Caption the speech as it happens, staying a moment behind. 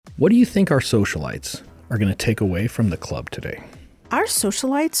What do you think our socialites are going to take away from the club today? Our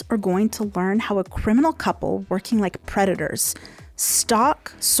socialites are going to learn how a criminal couple working like predators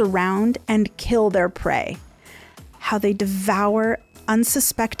stalk, surround, and kill their prey. How they devour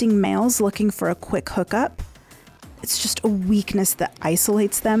unsuspecting males looking for a quick hookup. It's just a weakness that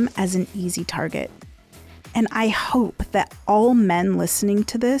isolates them as an easy target. And I hope that all men listening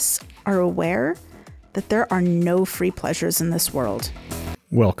to this are aware that there are no free pleasures in this world.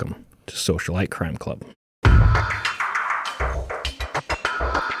 Welcome to Socialite Crime Club.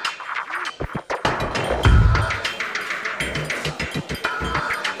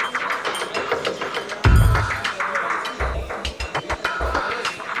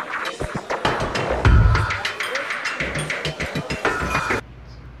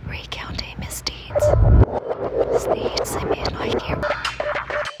 Recounting misdeeds. Misdeeds they made like you.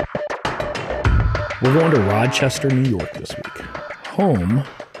 We're going to Rochester, New York this week, home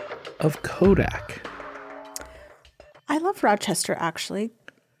of Kodak. I love Rochester, actually.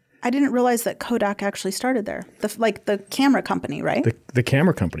 I didn't realize that Kodak actually started there. The camera company, right? The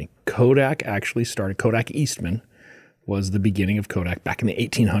camera company. Kodak actually started. Kodak Eastman was the beginning of Kodak back in the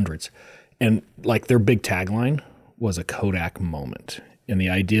 1800s. And like their big tagline was a Kodak moment. And the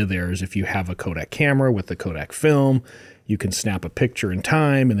idea there is if you have a Kodak camera with the Kodak film, you can snap a picture in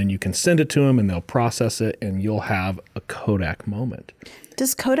time and then you can send it to them and they'll process it and you'll have a Kodak moment.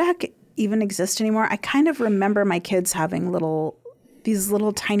 Does Kodak even exist anymore? I kind of remember my kids having these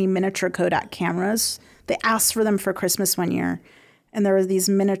little tiny miniature Kodak cameras. They asked for them for Christmas one year, and there were these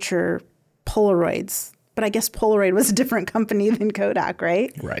miniature Polaroids. But I guess Polaroid was a different company than Kodak,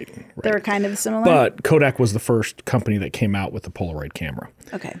 right? Right. They were kind of similar? But Kodak was the first company that came out with the Polaroid camera.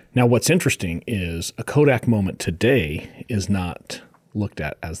 Okay. Now, what's interesting is a Kodak moment today is not looked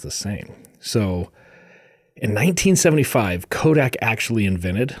at as the same. So in 1975, Kodak actually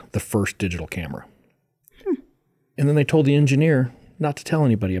invented the first digital camera. And then they told the engineer not to tell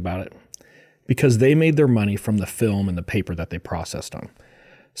anybody about it because they made their money from the film and the paper that they processed on.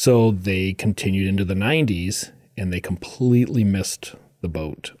 So they continued into the 90s and they completely missed the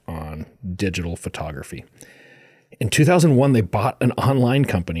boat on digital photography. In 2001, they bought an online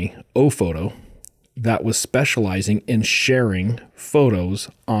company, OPhoto, that was specializing in sharing photos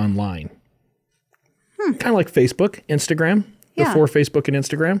online. Kind of like Facebook, Instagram, before Facebook and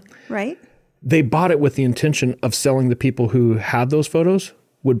Instagram. Right. They bought it with the intention of selling the people who had those photos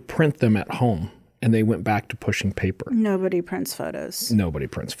would print them at home. And they went back to pushing paper. Nobody prints photos. Nobody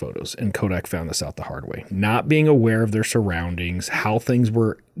prints photos. And Kodak found this out the hard way. Not being aware of their surroundings, how things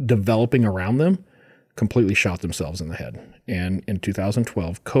were developing around them, completely shot themselves in the head. And in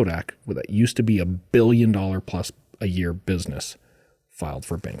 2012, Kodak, that used to be $1 billion plus a year business, filed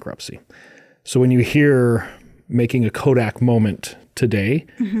for bankruptcy. So when you hear making a Kodak moment today,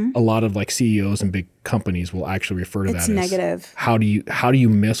 a lot of like CEOs and big companies will actually refer to that as negative. How do you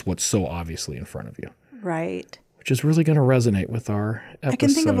miss what's so obviously in front of you? Right. Which is really going to resonate with our episode. I can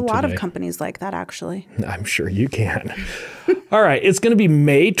think of a lot today. of companies like that, actually. I'm sure you can. All right. It's going to be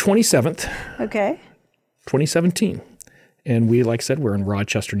May 27th, Okay. 2017. And we, like I said, we're in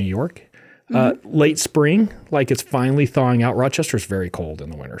Rochester, New York. Late spring, like it's finally thawing out. Rochester's very cold in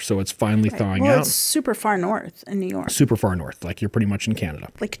the winter, so it's finally thawing Well, out. it's super far north in New York. Super far north, like you're pretty much in Canada.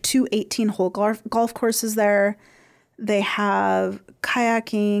 Like 2 18-hole golf courses there. They have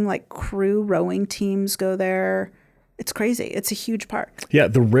kayaking, like crew rowing teams go there. It's crazy. It's a huge park. Yeah,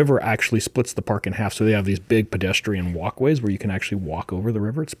 the river actually splits the park in half, so they have these big pedestrian walkways where you can actually walk over the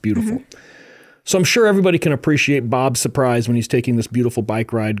river. It's beautiful. So I'm sure everybody can appreciate Bob's surprise when he's taking this beautiful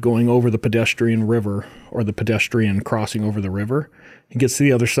bike ride going over the pedestrian river or the pedestrian crossing over the river. He gets to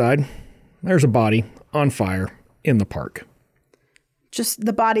the other side. There's a body on fire in the park. Just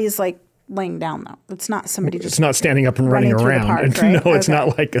the body is like laying down, though. It's not somebody just It's not standing up and running running through the around. park, right? No, it's Okay.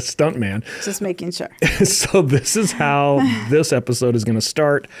 not like a stunt man. just making sure. So this is how this episode is going to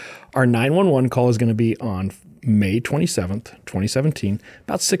start. Our 911 call is going to be on May 27th, 2017,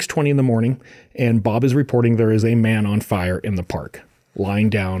 about 6:20 in the morning, and Bob is reporting there is a man on fire in the park. Lying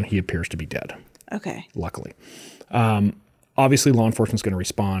down, he appears to be dead, Okay. luckily. Obviously, law enforcement's going to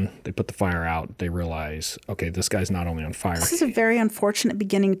respond. They put the fire out. They realize, okay, this guy's not only on fire. This is a very unfortunate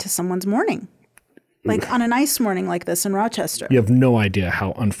beginning to someone's morning. Like on a nice morning like this in Rochester. You have no idea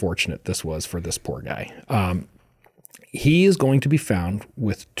how unfortunate this was for this poor guy. He is going to be found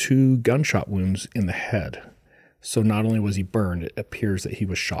with 2 gunshot wounds in the head. So not only was he burned, it appears that he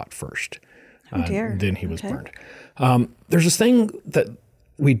was shot first. Oh dear. Then he was burned. There's this thing that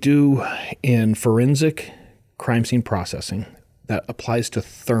we do in forensic crime scene processing that applies to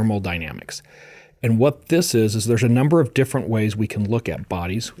thermal dynamics. And what this is there's a number of different ways we can look at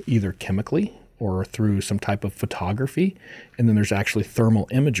bodies, either chemically or through some type of photography. And then there's actually thermal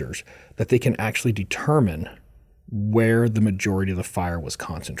imagers that they can actually determine where the majority of the fire was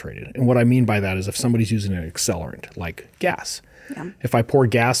concentrated. And what I mean by that is if somebody's using an accelerant like gas, if I pour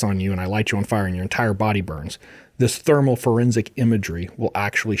gas on you and I light you on fire and your entire body burns, this thermal forensic imagery will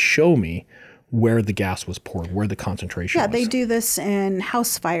actually show me where the gas was poured, where the concentration was. Yeah, they do this in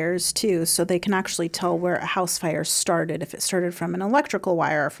house fires too, so they can actually tell where a house fire started. If it started from an electrical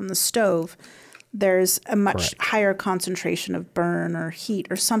wire or from the stove, there's a much higher concentration of burn or heat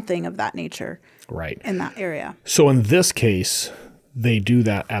or something of that nature in that area. So in this case, they do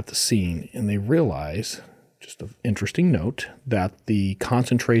that at the scene and they realize, just an interesting note, that the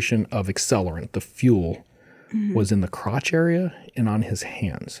concentration of accelerant, the fuel, was in the crotch area and on his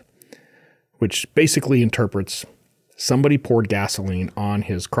hands, which basically interprets somebody poured gasoline on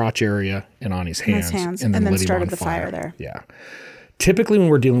his crotch area and on his hands and then lit him started on the fire there. Yeah. Typically when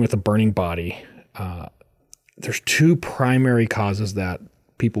we're dealing with a burning body, there's two primary causes that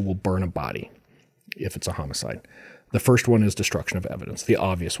people will burn a body if it's a homicide. The first one is destruction of evidence, the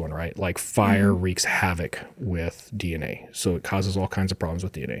obvious one, right? Like fire wreaks havoc with DNA. So it causes all kinds of problems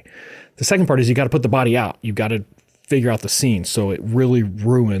with DNA. The second part is you got to put the body out. You've got to figure out the scene. So it really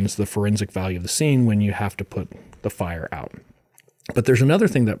ruins the forensic value of the scene when you have to put the fire out. But there's another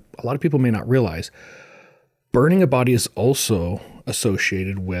thing that a lot of people may not realize. Burning a body is also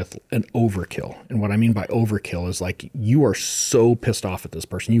associated with an overkill. And what I mean by overkill is like you are so pissed off at this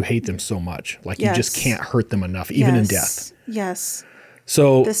person. You hate them so much. Like you just can't hurt them enough, even in death. Yes.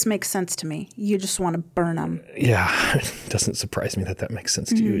 So this makes sense to me. You just want to burn them. Yeah. It doesn't surprise me that that makes sense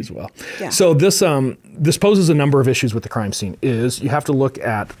to you as well. Yeah. So this poses a number of issues with the crime scene. Is you have to look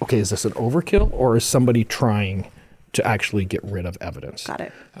at, okay, is this an overkill or is somebody trying to actually get rid of evidence? Got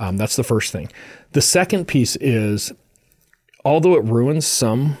it. That's the first thing. The second piece is, although it ruins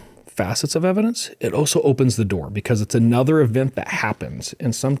some facets of evidence, it also opens the door because it's another event that happens.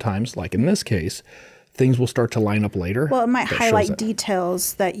 And sometimes, like in this case, things will start to line up later. Well, it might highlight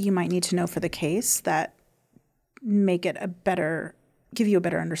details that you might need to know for the case that make it give you a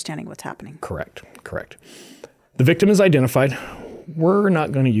better understanding of what's happening. Correct. The victim is identified. We're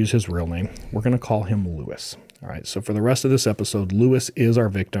not going to use his real name. We're going to call him Lewis. All right. So for the rest of this episode, Lewis is our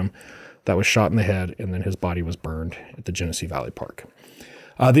victim that was shot in the head, and then his body was burned at the Genesee Valley Park.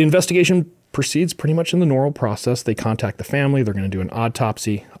 The investigation proceeds pretty much in the normal process. They contact the family. They're going to do an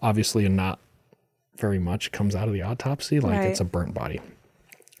autopsy. Obviously, not very much comes out of the autopsy. It's a burnt body.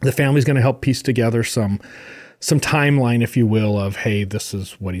 The family's going to help piece together some timeline, if you will, of, hey, this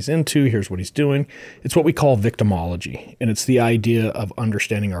is what he's into. Here's what he's doing. It's what we call victimology. And it's the idea of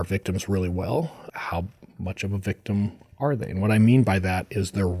understanding our victims really well. How much of a victim are they? And what I mean by that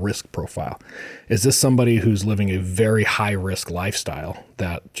is their risk profile. Is this somebody who's living a very high risk lifestyle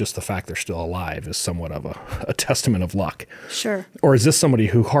that just the fact they're still alive is somewhat of a testament of luck? Sure. Or is this somebody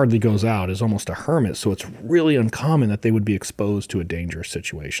who hardly goes out, is almost a hermit, so it's really uncommon that they would be exposed to a dangerous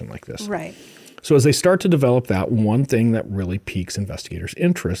situation like this? Right. So as they start to develop that, one thing that really piques investigators'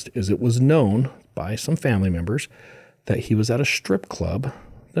 interest is it was known by some family members that he was at a strip club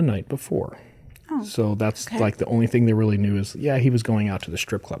the night before. So that's like the only thing they really knew is, he was going out to the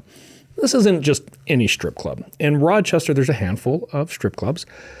strip club. This isn't just any strip club. In Rochester, there's a handful of strip clubs.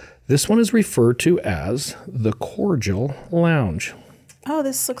 This one is referred to as the Cordial Lounge. Oh,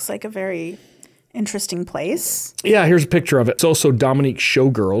 this looks like a very interesting place. Yeah, here's a picture of it. It's also Dominique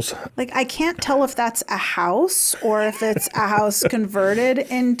Showgirls. Like, I can't tell if that's a house or if it's a house converted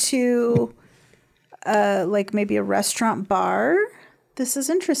into like maybe a restaurant bar. This is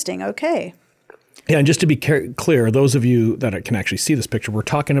interesting. Okay. Yeah, and just to be clear, those of you that can actually see this picture, we're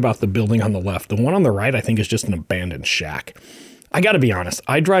talking about the building on the left. The one on the right, I think, is just an abandoned shack. I got to be honest.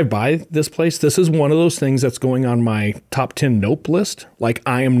 I drive by this place. This is one of those things that's going on my top 10 nope list. Like,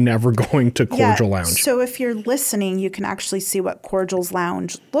 I am never going to Cordial Lounge. So if you're listening, you can actually see what Cordial's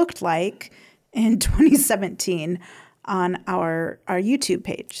Lounge looked like in 2017 on our YouTube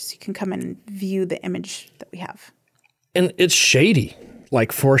page. So you can come and view the image that we have. And it's shady.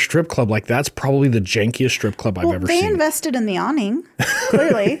 Like, for a strip club, like, that's probably the jankiest strip club I've ever seen. They invested in the awning,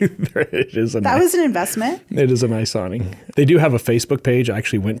 clearly. It is that was an investment. It is a nice awning. They do have a Facebook page. I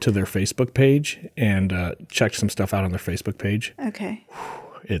actually went to their Facebook page and checked some stuff out on their Facebook page. Okay.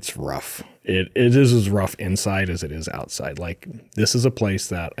 It's rough. It is as rough inside as it is outside. Like, this is a place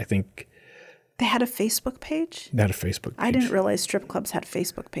that I think They had a Facebook page? They had a Facebook page. I didn't realize strip clubs had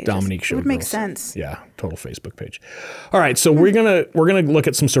Facebook pages. Dominique Showgirls. It would make sense. Yeah, total Facebook page. All right, so we're gonna look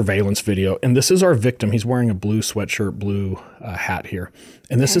at some surveillance video, and this is our victim. He's wearing a blue sweatshirt, blue hat here,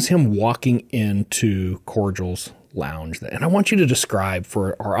 and this is him walking into Cordial's lounge. And I want you to describe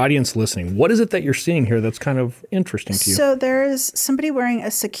for our audience listening, what is it that you're seeing here that's kind of interesting to you? So there's somebody wearing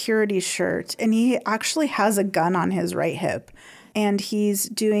a security shirt, and he actually has a gun on his right hip, and he's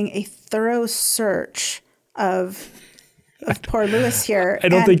doing a thorough search of poor Lewis here. I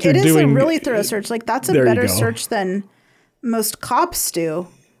don't think you're doing... It is a really thorough search. Like, that's a There you better go. search than most cops do,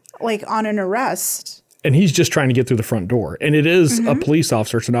 like on an arrest. And he's just trying to get through the front door. And it is a police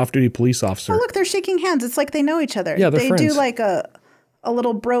officer. It's an off-duty police officer. Oh, look, they're shaking hands. It's like they know each other. Yeah, they're They friends. do like a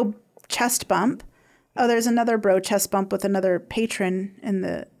little bro chest bump. Oh, there's another bro chest bump with another patron in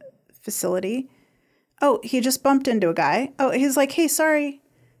the facility. Oh, he just bumped into a guy. Oh, he's like, hey, sorry.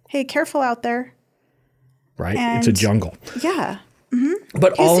 Hey, careful out there. Right? It's a And- jungle. Yeah.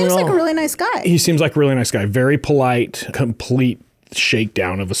 But He all seems in like all, a really nice guy. he seems like a really nice guy. Very polite, complete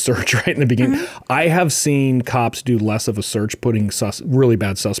shakedown of a search right in the beginning. I have seen cops do less of a search putting really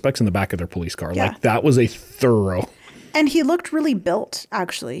bad suspects in the back of their police car. Yeah. Like, that was a thorough... And he looked really built,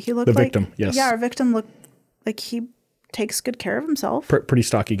 actually. He looked The like... victim, yes. Yeah, our victim looked like he takes good care of himself. Pretty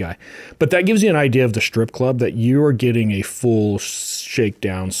stocky guy. But that gives you an idea of the strip club, that you are getting a full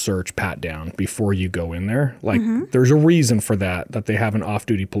shakedown, search, pat down before you go in there. Like, there's a reason for that they have an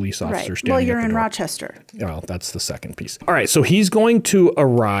off-duty police officer Right. standing Well, you're at the in door. Rochester. Well, that's the second piece. All right, so he's going to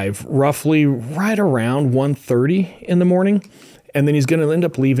arrive roughly right around 1:30 in the morning, and then he's going to end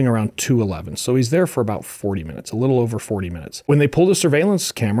up leaving around 2:11. So he's there for about 40 minutes, a little over 40 minutes. When they pull the surveillance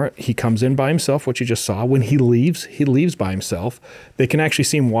camera, he comes in by himself, which you just saw. When he leaves by himself. They can actually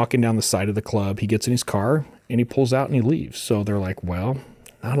see him walking down the side of the club. He gets in his car, and he pulls out and he leaves. So they're like, well,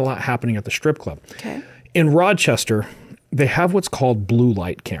 not a lot happening at the strip club. Okay. In Rochester, they have what's called blue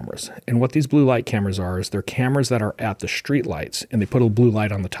light cameras. And what these blue light cameras are is they're cameras that are at the street lights, and they put a blue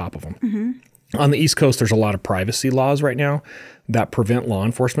light on the top of them. On the East Coast, there's a lot of privacy laws right now that prevent law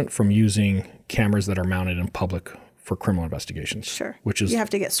enforcement from using cameras that are mounted in public for criminal investigations. Sure. Which is You have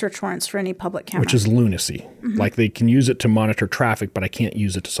to get search warrants for any public camera. which is lunacy. Like, they can use it to monitor traffic, but I can't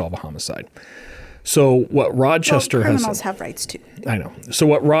use it to solve a homicide. So what Rochester well, has... criminals have rights too. I know. So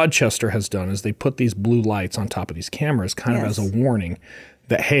what Rochester has done is they put these blue lights on top of these cameras kind of Yes. as a warning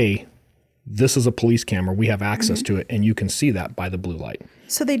that, hey, this is a police camera. We have access to it, and you can see that by the blue light.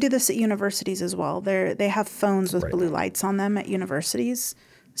 So they do this at universities as well. They have phones with blue lights on them at universities,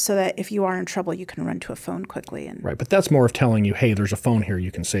 so that if you are in trouble, you can run to a phone quickly. And Right. But that's more of telling you, hey, there's a phone here.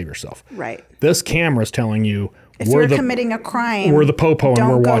 You can save yourself. Right. This camera is telling you, If you're committing a crime, we're the popo and don't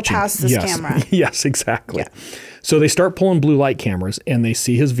we're go watching. past this Yes. camera. Yes, exactly. Yeah. So they start pulling blue light cameras, and they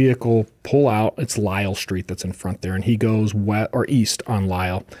see his vehicle pull out. It's Lyle Street that's in front there, and he goes east on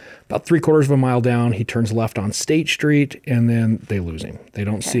Lyle. About 3/4 of a mile down, he turns left on State Street, and then they lose him. They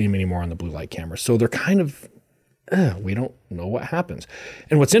don't see him anymore on the blue light camera. So they're kind of, we don't know what happens.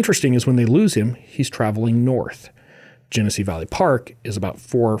 And what's interesting is when they lose him, he's traveling north. Genesee Valley Park is about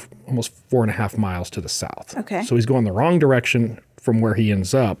almost 4.5 miles to the south. Okay. So he's going the wrong direction from where he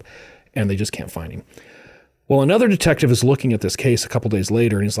ends up, and they just can't find him. Well, another detective is looking at this case a couple days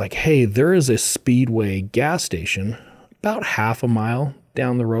later, and he's like, hey, there is a Speedway gas station about half a mile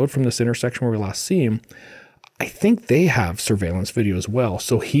down the road from this intersection where we last see him. I think they have surveillance video as well.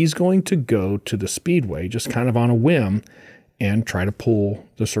 So he's going to go to the Speedway just kind of on a whim and try to pull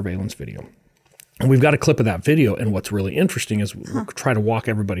the surveillance video. And we've got a clip of that video. And what's really interesting is we'll try to walk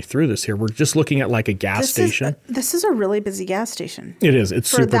everybody through this here. We're just looking at like a gas station. This is a really busy gas station. It is. It's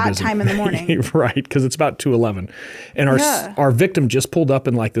For super that busy. time in the morning. Right, because it's about 2:11. And our victim just pulled up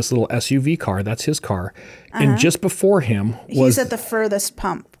in like this little SUV car. That's his car. And just before him was... He's at the furthest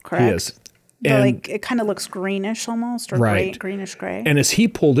pump, correct? He is. Like, it kind of looks greenish almost, or Right. greenish gray. And as he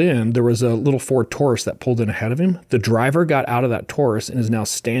pulled in, there was a little Ford Taurus that pulled in ahead of him. The driver got out of that Taurus and is now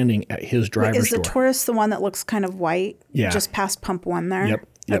standing at his driver's Is the door. Taurus the one that looks kind of white? Yeah. Just past pump 1 there? Yep.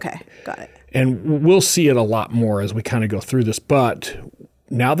 Okay, got it. And we'll see it a lot more as we kind of go through this. But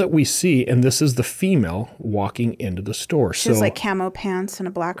now that we see, and this is the female walking into the store. She has like camo pants and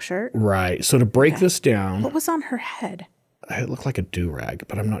a black shirt. Right. So to break this down, What was on her head? it looked like a do-rag,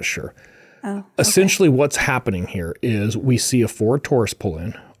 but I'm not sure. Oh, Essentially, what's happening here is we see a Ford Taurus pull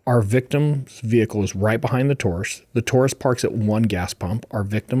in. Our victim's vehicle is right behind the Taurus. The Taurus parks at one gas pump. Our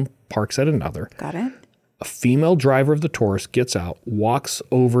victim parks at another. got it. A female driver of the Taurus gets out, walks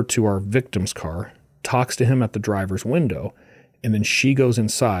over to our victim's car, talks to him at the driver's window, and then she goes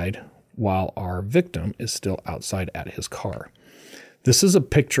inside while our victim is still outside at his car. This is a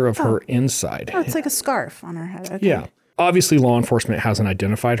picture of her inside. Oh, it's like a scarf on her head. Okay. Yeah. Obviously, law enforcement hasn't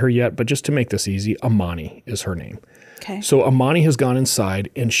identified her yet, but just to make this easy, Amani is her name. Okay. So Amani has gone inside,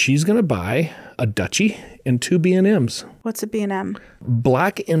 and she's going to buy a Dutchie and 2 B&Ms. What's a B&M?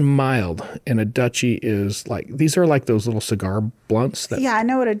 Black and mild, and a Dutchie is like, these are like those little cigar blunts. That, Yeah, I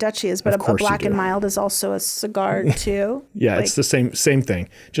know what a Dutchie is, but a course you black do. and mild is also a cigar too. Yeah, Like- it's the same thing,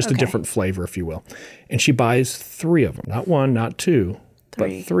 just a Okay. different flavor, if you will. And she buys 3 of them, not 1, not 2,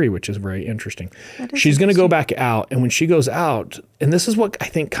 Three. but 3, which is very interesting. That is She's going to go back out, and when she goes out, and this is what I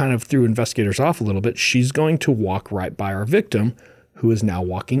think kind of threw investigators off a little bit, she's going to walk right by our victim, who is now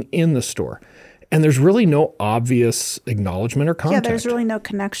walking in the store. And there's really no obvious acknowledgement or Yeah, contact. there's really no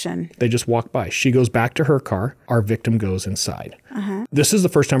connection. They just walk by. She goes back to her car. Our victim goes inside. This is the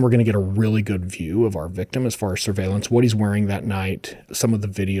first time we're going to get a really good view of our victim as far as surveillance, what he's wearing that night, some of the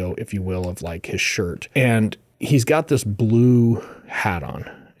video, if you will, of like his shirt. And he's got this blue hat on,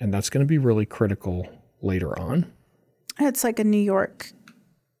 and that's going to be really critical later on. It's like a New York.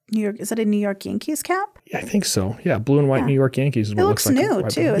 Is that a New York Yankees cap? Yeah, I think so. Yeah, blue and white New York Yankees is what It it looks looks like. new right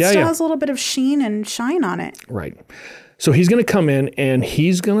too. there. It still has a little bit of sheen and shine on it. Right. So he's going to come in and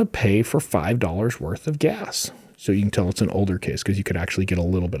he's going to pay for $5 worth of gas. So you can tell it's an older case because you could actually get a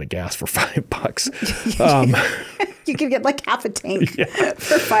little bit of gas for $5. You could get like half a tank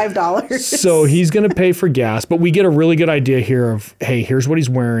for $5. So he's going to pay for gas, but we get a really good idea here of, hey, here's what he's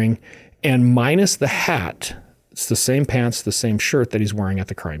wearing. And minus the hat, it's the same pants, the same shirt that he's wearing at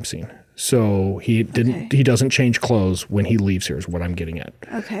the crime scene. So he doesn't change clothes when he leaves here is what I'm getting at.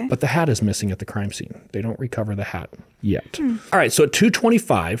 Okay. But the hat is missing at the crime scene. They don't recover the hat yet. All right, so at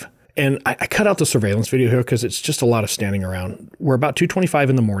 2:25, and I cut out the surveillance video here because it's just a lot of standing around. We're about 2:25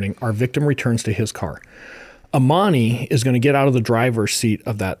 in the morning. Our victim returns to his car. Amani is going to get out of the driver's seat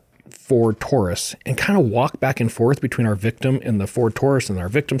of that Ford Taurus and kind of walk back and forth between our victim and the Ford Taurus and our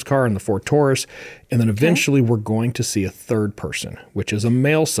victim's car and the Ford Taurus. And then eventually we're going to see a third person, which is a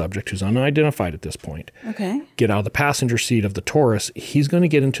male subject who's unidentified at this point. Okay. Get out of the passenger seat of the Taurus. He's going to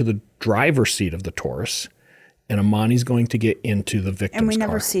get into the driver's seat of the Taurus, and Amani's going to get into the victim's And we car.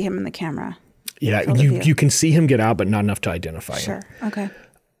 never see him in the camera. Yeah, Field of view. you can see him get out, but not enough to identify him. Sure. Okay.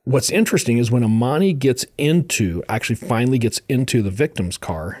 What's interesting is when Amani finally gets into the victim's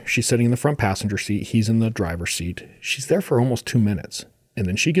car, she's sitting in the front passenger seat, he's in the driver's seat. She's there for almost 2 minutes. And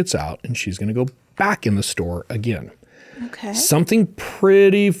then she gets out and she's going to go back in the store again. Okay. Something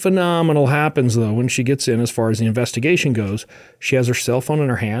pretty phenomenal happens, though, when she gets in as far as the investigation goes. She has her cell phone in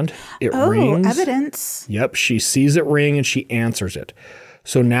her hand. It rings. Evidence. Yep, she sees it ring and she answers it.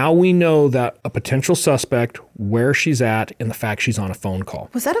 So now we know that a potential suspect, where she's at, and the fact she's on a phone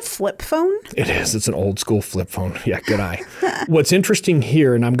call. Was that a flip phone? It is. It's an old school flip phone. Yeah, good eye. What's interesting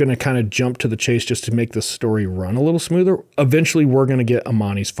here, and I'm going to kind of jump to the chase just to make the story run a little smoother. Eventually, we're going to get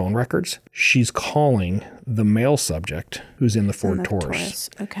Amani's phone records. She's calling the male subject who's in the Ford Taurus.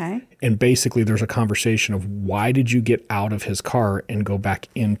 Okay. And basically, there's a conversation of why did you get out of his car and go back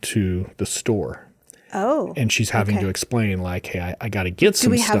into the store? Oh. And she's having to explain, like, hey, I got to get some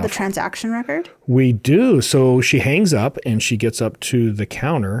Do we stuff. have the transaction record? We do. So she hangs up and she gets up to the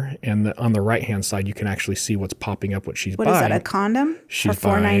counter, and on the right-hand side, you can actually see what's popping up, what she's What buying. is that, a condom? She's for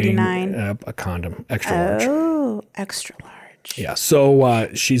 $4.99? buying a condom, extra large. Oh, extra large. Yeah. So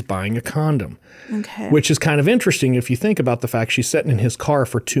she's buying a condom, Okay. which is kind of interesting if you think about the fact she's sitting in his car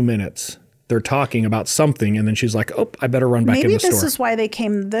for 2 minutes. They're talking about something, and then she's like, oh, I better run back in Maybe the store. this is why they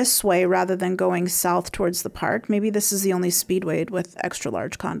came this way rather than going south towards the park. Maybe this is the only speedway with extra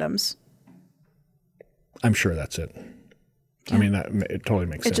large condoms. I'm sure that's it. I mean, it totally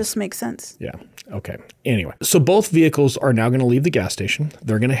makes It sense. just makes sense. Yeah. Okay. Anyway, so both vehicles are now going to leave the gas station.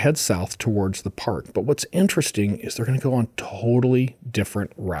 They're going to head south towards the park. But what's interesting is they're going to go on totally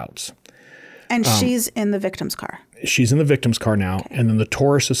different routes. And she's in the victim's car. She's in the victim's car now, and then the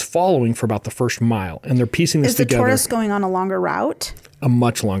Taurus is following for about the first mile. And they're piecing this Is the together. Taurus going on a longer route? A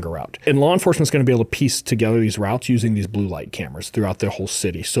much longer route. And law enforcement's going to be able to piece together these routes using these blue light cameras throughout the whole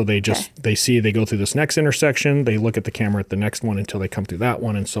city. So they just, they go through this next intersection, they look at the camera at the next one until they come through that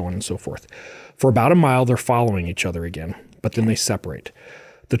one, and so on and so forth. For about a mile, they're following each other again, but then they separate.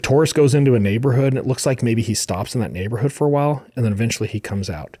 The Taurus goes into a neighborhood, and it looks like maybe he stops in that neighborhood for a while, and then eventually he comes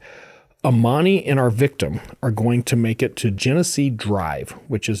out. Amani and our victim are going to make it to Genesee Drive,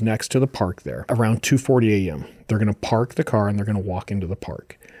 which is next to the park there, around 2:40 a.m. They're going to park the car and they're going to walk into the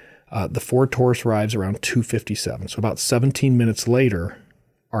park. The Ford Taurus arrives around 2:57. So about 17 minutes later,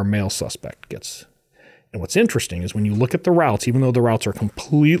 our male suspect gets. And what's interesting is when you look at the routes, even though the routes are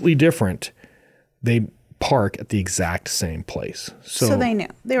completely different, they park at the exact same place. So they knew.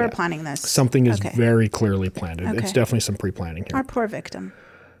 They were planning this. Something is very clearly planned. Okay. It's definitely some pre-planning here. Our poor victim.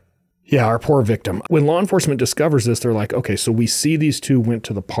 Yeah, our poor victim. When law enforcement discovers this, they're like, okay, so we see these two went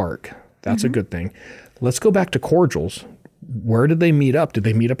to the park. That's a good thing. Let's go back to Cordial's. Where did they meet up? Did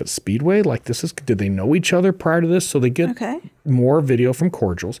they meet up at Speedway? Did they know each other prior to this? So they get more video from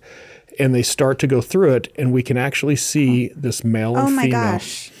Cordial's and they start to go through it, and we can actually see this male and female. Oh my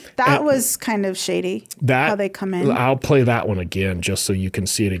gosh. That was kind of shady, how they come in. I'll play that one again just so you can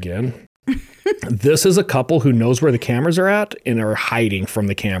see it again. This is a couple who knows where the cameras are at and are hiding from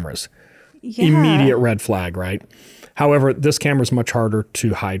the cameras. Yeah. Immediate red flag, right? However, this camera is much harder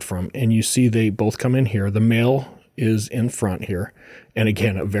to hide from. And you see they both come in here. The male is in front here. And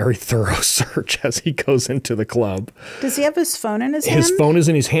again, a very thorough search as he goes into the club. Does he have his phone in his hand? His phone is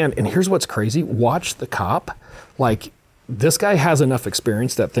in his hand. And here's what's crazy. Watch the cop. Like, this guy has enough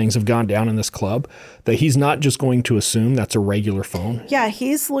experience that things have gone down in this club that he's not just going to assume that's a regular phone. Yeah,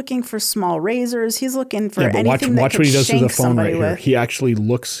 he's looking for small razors. He's looking for anything watch that could what he does with the phone right here. With. He actually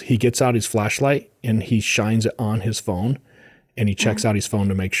he gets out his flashlight and he shines it on his phone, and he checks out his phone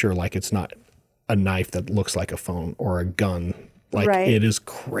to make sure like it's not a knife that looks like a phone or a gun. Like it is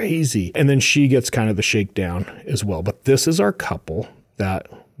crazy. And then she gets kind of the shakedown as well. But this is our couple that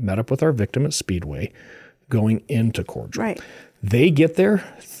met up with our victim at Speedway going into Cordial. Right. They get there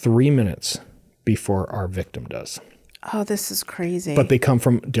 3 minutes before our victim does. Oh, this is crazy. But they come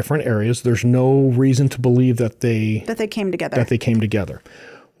from different areas. There's no reason to believe that they came together.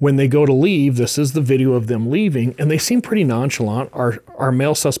 When they go to leave, this is the video of them leaving, and they seem pretty nonchalant. Our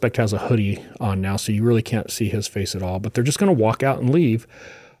male suspect has a hoodie on now, so you really can't see his face at all. But they're just going to walk out and leave.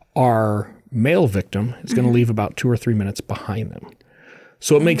 Our male victim is going to leave about 2 or 3 minutes behind them.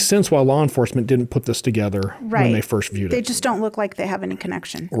 So it makes sense why law enforcement didn't put this together when they first viewed it. They just don't look like they have any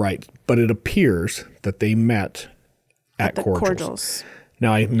connection. Right. But it appears that they met at Cordial's.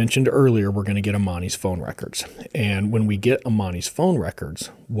 Now, I mentioned earlier we're going to get Amani's phone records. And when we get Amani's phone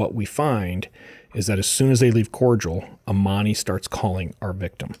records, what we find is that as soon as they leave Cordial, Amani starts calling our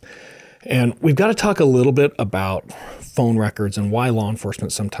victim. And we've got to talk a little bit about phone records and why law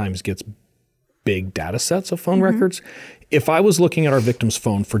enforcement sometimes gets big data sets of phone records. If I was looking at our victim's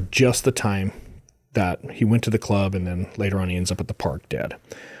phone for just the time that he went to the club and then later on he ends up at the park dead,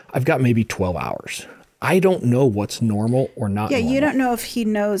 I've got maybe 12 hours. I don't know what's normal or not normal. Yeah, you don't know if he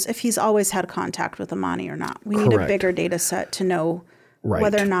knows if he's always had contact with Amani or not. We need a bigger data set to know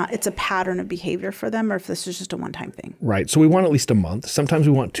whether or not it's a pattern of behavior for them or if this is just a one-time thing. Right. So we want at least a month. Sometimes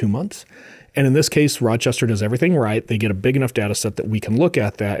we want 2 months. And in this case, Rochester does everything right. They get a big enough data set that we can look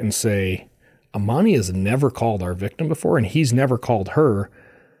at that and say, Amani has never called our victim before, and he's never called her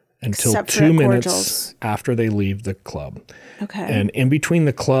until 2 minutes after they leave the club. Okay. And in between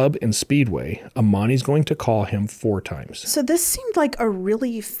the club and Speedway, Amani's going to call him 4 times. So this seemed like a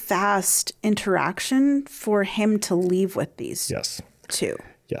really fast interaction for him to leave with these two.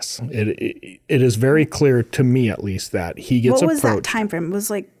 Yes. It is very clear to me, at least, that he gets approached. What was that time frame? It was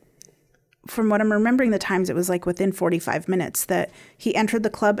like, from what I'm remembering the times, it was like within 45 minutes that he entered the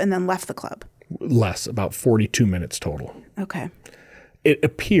club and then left the club. Less, about 42 minutes total. Okay. It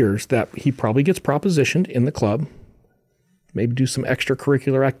appears that he probably gets propositioned in the club, maybe do some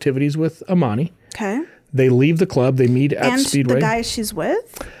extracurricular activities with Amani. Okay. They leave the club. They meet at Speedway. And the guy she's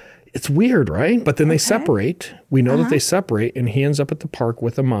with? It's weird, right? But then they separate. We know that they separate, and he ends up at the park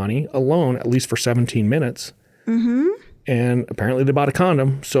with Amani alone, at least for 17 minutes. Mm-hmm. And apparently they bought a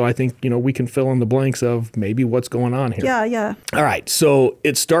condom. So I think, we can fill in the blanks of maybe what's going on here. Yeah. All right. So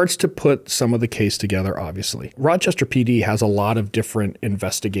it starts to put some of the case together, obviously. Rochester PD has a lot of different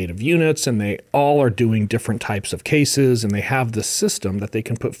investigative units, and they all are doing different types of cases. And they have this system that they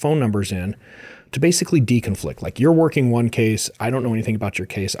can put phone numbers in to basically deconflict. Like, you're working one case. I don't know anything about your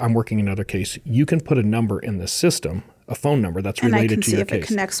case. I'm working another case. You can put a number in the system, a phone number that's related to your case. And I can see if it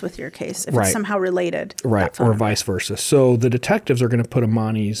connects with your case, if it's somehow related. Right, or vice versa. So the detectives are going to put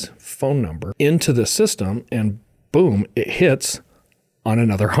Amani's phone number into the system, and boom, it hits on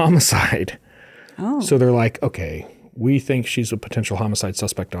another homicide. Oh. So they're like, okay, we think she's a potential homicide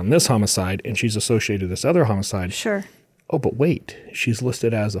suspect on this homicide, and she's associated with this other homicide. Sure. Oh, but wait, she's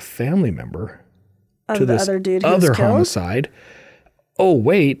listed as a family member of to the this other dude other homicide. Oh,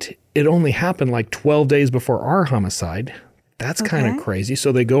 wait, it only happened like 12 days before our homicide. That's kind of crazy.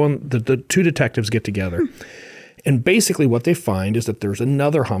 So they go and the 2 detectives get together. And basically what they find is that there's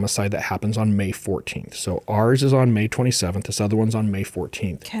another homicide that happens on May 14th. So ours is on May 27th. This other one's on May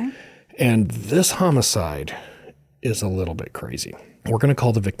 14th. Okay. And this homicide is a little bit crazy. We're going to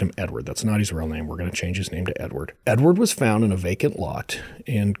call the victim Edward. That's not his real name. We're going to change his name to Edward. Edward was found in a vacant lot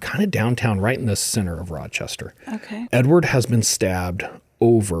in kind of downtown, right in the center of Rochester. Okay. Edward has been stabbed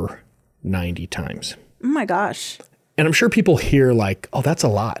over 90 times. Oh my gosh. And I'm sure people hear like, oh, that's a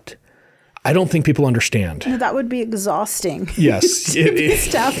lot. I don't think people understand. No, that would be exhausting. Yes.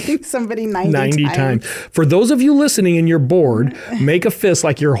 Stabbing somebody 90 times. For those of you listening and you're bored, make a fist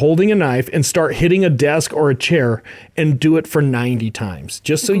like you're holding a knife and start hitting a desk or a chair and do it for 90 times.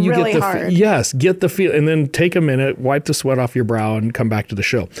 Just so you really get the hard. yes, get the feel, and then take a minute, wipe the sweat off your brow and come back to the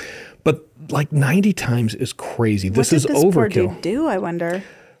show. But like 90 times is crazy. This is overkill. What did this poor dude do, I wonder?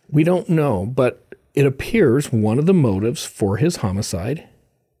 We don't know, but it appears one of the motives for his homicide,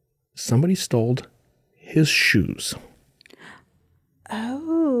 somebody stole his shoes.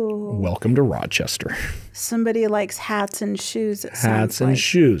 Oh. Welcome to Rochester. Somebody likes hats and shoes, it Hats sounds and like.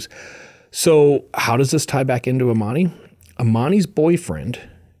 shoes. So how does this tie back into Imani? Imani's boyfriend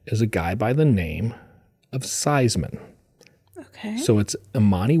is a guy by the name of Seisman. Okay. So it's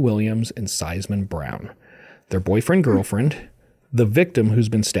Imani Williams and Seisman Brown. Their boyfriend-girlfriend. The victim who's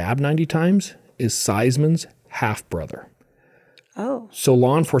been stabbed 90 times is Seisman's half-brother. Oh. So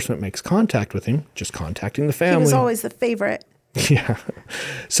law enforcement makes contact with him, just contacting the family. He was always the favorite. Yeah.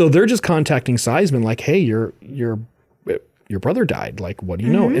 So they're just contacting Seisman like, hey, your brother died. Like, what do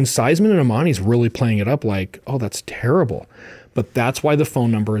you know? And Seisman and Imani's really playing it up like, oh, that's terrible. But that's why the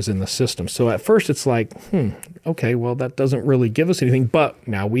phone number is in the system. So at first it's like, okay, well, that doesn't really give us anything. But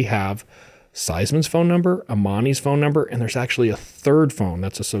now we have Seisman's phone number, Imani's phone number, and there's actually a third phone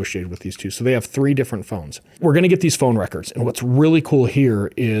that's associated with these two. So they have 3 different phones. We're going to get these phone records. And what's really cool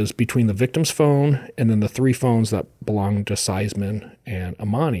here is between the victim's phone and then the 3 phones that belong to Seisman and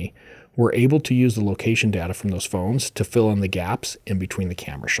Imani, we're able to use the location data from those phones to fill in the gaps in between the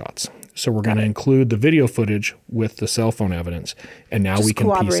camera shots. So we're going to include the video footage with the cell phone evidence, and now Just we can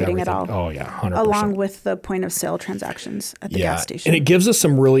piece corroborating everything. it all. Oh yeah, 100%. Along with the point of sale transactions at the gas station. And it gives us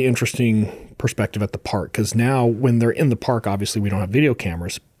some really interesting perspective at the park, because now when they're in the park, obviously we don't have video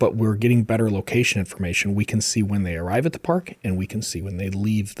cameras, but we're getting better location information. We can see when they arrive at the park, and we can see when they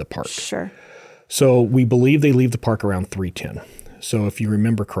leave the park. Sure. So we believe they leave the park around 3:10. So if you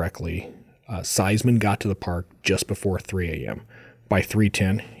remember correctly, Seisman got to the park just before 3 a.m. By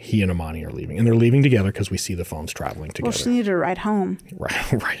 3:10, he and Imani are leaving. And they're leaving together because we see the phones traveling together. Well, she needed a ride home.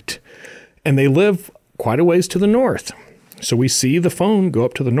 Right. And they live quite a ways to the north. So we see the phone go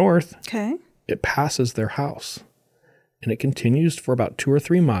up to the north. Okay. It passes their house. And it continues for about 2 or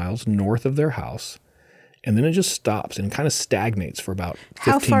 3 miles north of their house. And then it just stops and kind of stagnates for about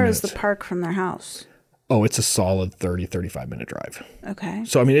 15 minutes. How far is the park from their house? Oh, it's a solid 30, 35-minute drive. Okay.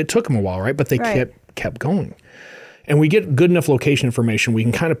 So, I mean, it took them a while, right? But they kept going. And we get good enough location information, we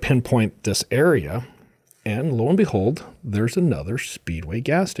can kind of pinpoint this area. And lo and behold, there's another Speedway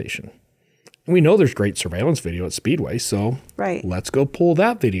gas station. And we know there's great surveillance video at Speedway, so let's go pull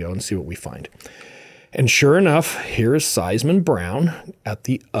that video and see what we find. And sure enough, here is Seisman Brown at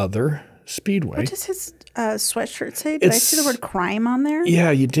the other Speedway. What does his sweatshirt say? Did I see the word crime on there?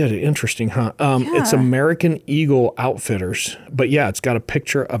 Yeah, you did. Interesting, huh? It's American Eagle Outfitters. But yeah, it's got a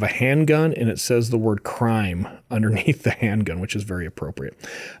picture of a handgun and it says the word crime underneath the handgun, which is very appropriate.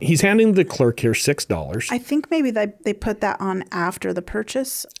 He's handing the clerk here $6. I think maybe they put that on after the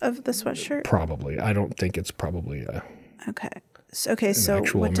purchase of the sweatshirt. Probably. I don't think it's probably a... Okay. So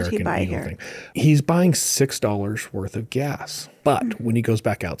what did he American buy Eagle here? thing. He's buying $6 worth of gas. But when he goes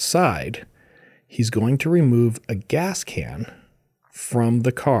back outside, he's going to remove a gas can from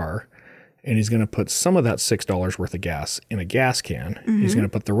the car, and he's going to put some of that $6 worth of gas in a gas can. He's going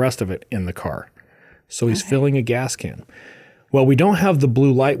to put the rest of it in the car. So he's filling a gas can. Well, we don't have the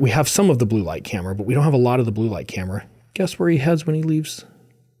blue light. We have some of the blue light camera, but we don't have a lot of the blue light camera. Guess where he heads when he leaves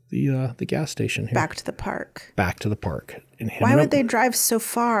the gas station here? Back to the park. Back to the park. And why would they drive so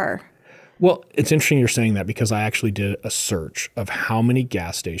far? Well, it's interesting you're saying that because I actually did a search of how many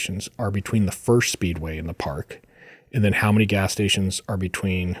gas stations are between the first Speedway and the park, and then how many gas stations are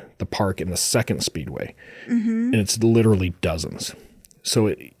between the park and the second Speedway. And it's literally dozens.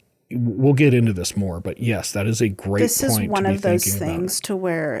 So we'll get into this more, but yes, that is a great point. This is one of those things to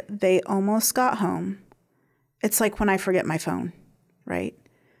where they almost got home. It's like when I forget my phone, right?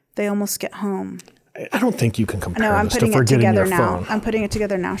 They almost get home. I don't think you can compare no, I'm this to putting it forgetting together your now. phone. I'm putting it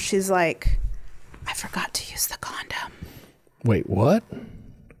together now. She's like, I forgot to use the condom. Wait, what?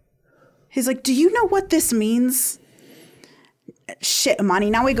 He's like, do you know what this means? Shit, Imani.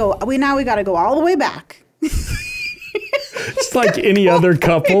 Now we got to go all the way back. It's like any other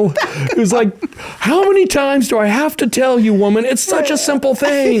couple who's like, how many times do I have to tell you, woman? It's such a simple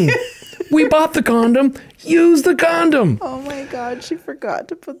thing. We bought the condom. Use the condom. Oh my God, she forgot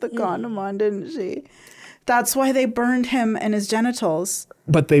to put the condom on, didn't she? That's why they burned him and his genitals.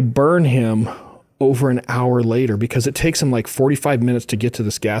 But they burn him over an hour later because it takes him like 45 minutes to get to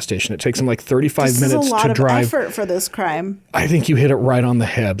this gas station. It takes him like 35 minutes to drive. This is a lot of effort for this crime. I think you hit it right on the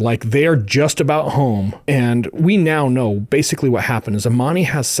head. Like they are just about home. And we now know basically what happened is Amani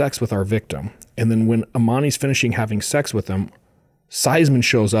has sex with our victim. And then when Amani's finishing having sex with him, Seisman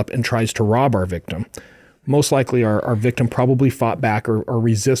shows up and tries to rob our victim. Most likely our victim probably fought back or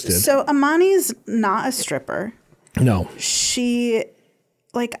resisted. So Amani's not a stripper. No. She,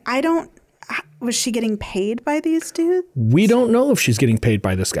 was she getting paid by these dudes? We don't know if she's getting paid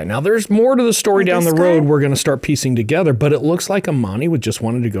by this guy. Now, there's more to the story down the road we're going to start piecing together, but it looks like Amani would just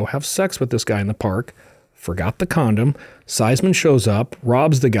wanted to go have sex with this guy in the park, forgot the condom. Seisman shows up,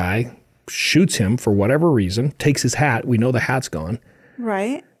 robs the guy, shoots him for whatever reason, takes his hat. We know the hat's gone.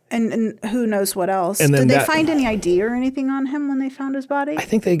 Right. And who knows what else. And then Did they find any ID or anything on him when they found his body? I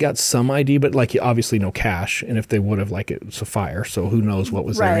think they got some ID, but like obviously no cash. And if they would have, like, it was a fire, so who knows what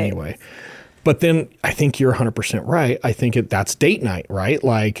was there anyway. But then I think you're 100% right. I think that's date night, right?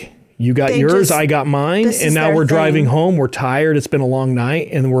 Like you got yours, I got mine, and now we're driving home. We're tired. It's been a long night,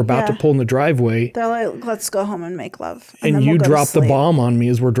 and we're about to pull in the driveway. They're like, let's go home and make love. And you drop the bomb on me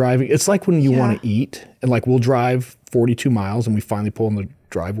as we're driving. It's like when you want to eat, and like we'll drive 42 miles, and we finally pull in the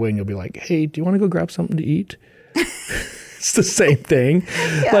driveway, and you'll be like, hey, do you want to go grab something to eat? It's the same thing.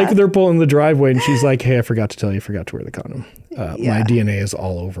 Yeah. Like they're pulling the driveway, and she's like, hey, I forgot to tell you, I forgot to wear the condom. My DNA is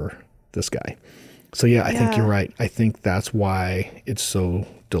all over this guy. So I think you're right. I think that's why it's so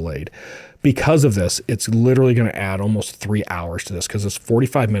delayed. Because of this, it's literally going to add almost 3 hours to this because it's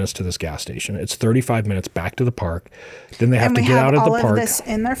 45 minutes to this gas station. It's 35 minutes back to the park. Then they have to get out of the park. And we have all of this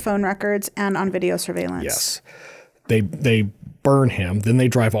in their phone records and on video surveillance. Yes. They burn him. Then they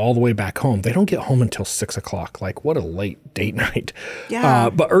drive all the way back home. They don't get home until 6 o'clock. Like, what a late date night. Yeah.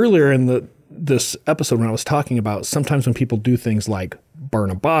 But earlier in this episode when I was talking about sometimes when people do things like burn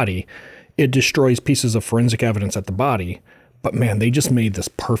a body, it destroys pieces of forensic evidence at the body. But man, they just made this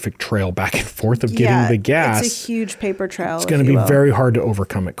perfect trail back and forth of getting the gas. It's a huge paper trail. It's going to be very hard to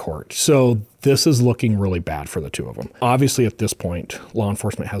overcome at court. So this is looking really bad for the two of them. Obviously, at this point, law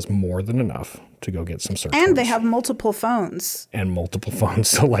enforcement has more than enough to go get some search warrants. And they have multiple phones.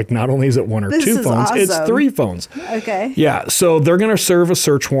 So like not only is it one or two phones, it's 3 phones. Okay. Yeah. So they're going to serve a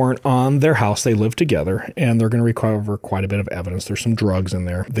search warrant on their house. They live together, and they're going to recover quite a bit of evidence. There's some drugs in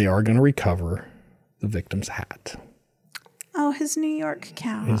there. They are going to recover the victim's hat. Oh, his New York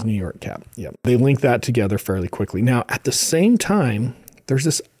cap. His New York cap. Yep. They link that together fairly quickly. Now, at the same time, there's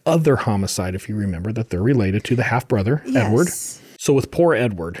this other homicide, if you remember, that they're related to, the half-brother, Edward. So with poor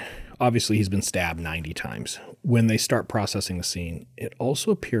Edward, obviously he's been stabbed 90 times. When they start processing the scene, it also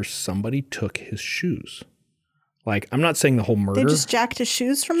appears somebody took his shoes. Like, I'm not saying the whole murder. They just jacked his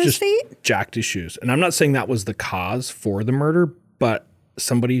shoes from his feet? Jacked his shoes. And I'm not saying that was the cause for the murder, but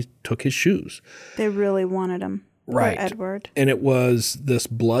somebody took his shoes. They really wanted him. Right. Poor Edward. And it was this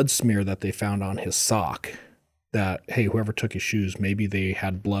blood smear that they found on his sock that, hey, whoever took his shoes, maybe they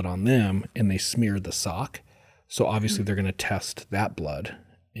had blood on them and they smeared the sock. So obviously they're going to test that blood,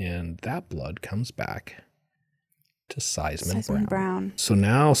 and that blood comes back to Seisman Brown. So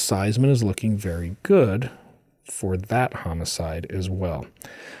now Seisman is looking very good for that homicide as well.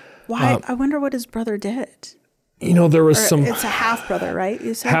 Why? I wonder what his brother did. You know, there was It's a half-brother, right?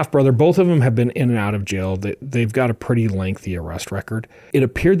 You said? Half-brother. Both of them have been in and out of jail. They've got a pretty lengthy arrest record. It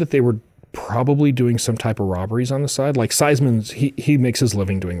appeared that they were probably doing some type of robberies on the side. Like Seisman's, he makes his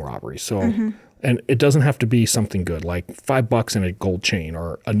living doing robberies. So, and it doesn't have to be something good. Like $5 and a gold chain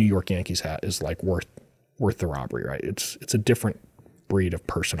or a New York Yankees hat is like worth the robbery, right? It's a different breed of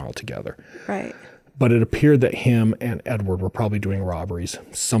person altogether. Right. But it appeared that him and Edward were probably doing robberies.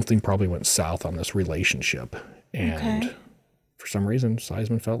 Something probably went south on this relationship. And for some reason,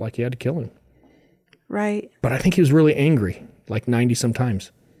 Seisman felt like he had to kill him. Right. But I think he was really angry, like 90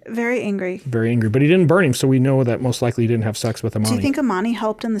 sometimes. Very angry. Very angry. But he didn't burn him, so we know that most likely he didn't have sex with Amani. Do you think Amani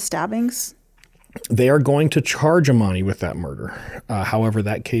helped in the stabbings? They are going to charge Amani with that murder. However,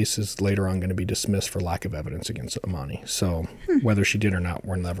 that case is later on going to be dismissed for lack of evidence against Amani. So whether she did or not,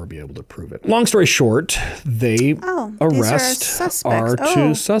 we'll never be able to prove it. Long story short, they arrest our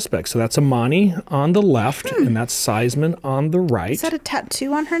 2 suspects. So that's Amani on the left, and that's Seisman on the right. Is that a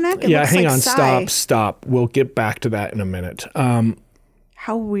tattoo on her neck? Hang on. Stop. We'll get back to that in a minute.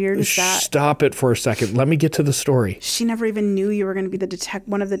 How weird is that? Stop it for a second. Let me get to the story. She never even knew you were going to be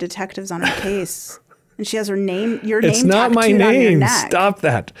one of the detectives on her case. And she has your name It's not my name. Stop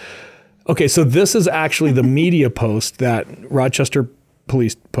that. Okay, so this is actually the media post that Rochester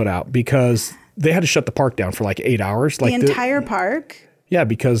police put out because they had to shut the park down for like 8 hours. The entire park? Yeah,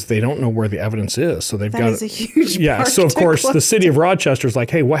 because they don't know where the evidence is. So they've got That is a huge park so of to course close the city of Rochester's like,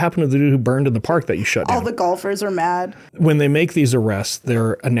 hey, what happened to the dude who burned in the park that you shut down? All the golfers are mad. When they make these arrests,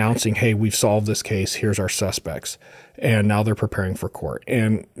 they're announcing, hey, we've solved this case. Here's our suspects. And now they're preparing for court.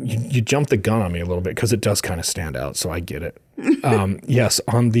 And you jump the gun on me a little bit because it does kind of stand out. So I get it. Yes,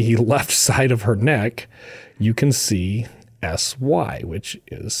 on the left side of her neck, you can see SY, which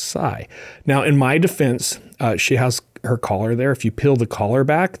is Cy. Now, in my defense, she has her collar there. If you peel the collar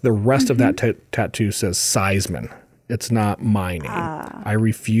back, the rest of that tattoo says Seisman. It's not my name. I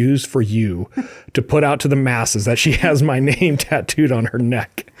refuse for you to put out to the masses that she has my name tattooed on her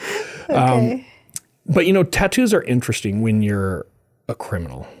neck. Okay. But, you know, tattoos are interesting when you're a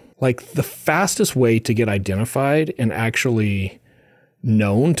criminal. Like, the fastest way to get identified and actually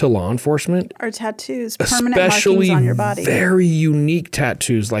known to law enforcement Are tattoos, permanent especially markings on your body. very unique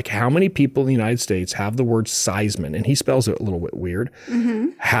tattoos. Like, how many people in the United States have the word Seisman, and he spells it a little bit weird,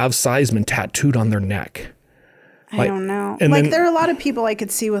 have Seisman tattooed on their neck? I don't know. and Like then- there are a lot of people I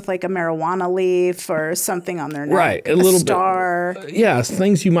could see with like a marijuana leaf or something on their neck. Right, a little bit. star. Yeah,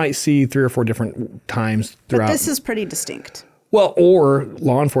 things you might see 3 or 4 different times But throughout. this is pretty distinct. Well, or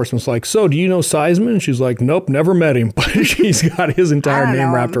law enforcement's like, so do you know Seisman? And she's like, nope, never met him. But she's got his entire I don't name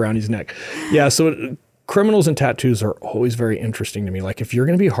know wrapped him. around his neck. Yeah, so criminals and tattoos are always very interesting to me. Like, if you're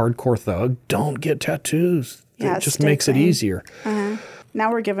going to be a hardcore thug, don't get tattoos. Yeah, It just stay makes it clean. easier.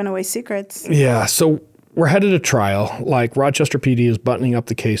 Now we're giving away secrets. Yeah, so we're headed to trial. Like, Rochester PD is buttoning up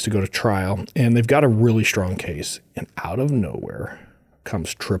the case to go to trial, and they've got a really strong case. And out of nowhere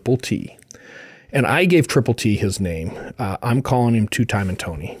comes Triple T. And I gave Triple T his name. I'm calling him Two-Time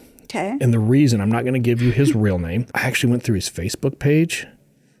Tony. Okay. And the reason I'm not going to give you his real name, I actually went through his Facebook page.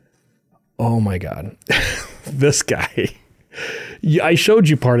 Oh my God. This guy. Yeah, I showed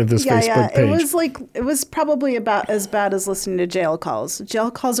you part of this Facebook page. It was probably about as bad as listening to jail calls.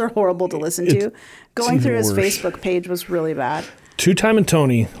 Jail calls are horrible to listen to. Going through his worse. Facebook page was really bad. Two-Time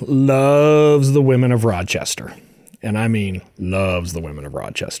Tony loves the women of Rochester. And I mean, loves the women of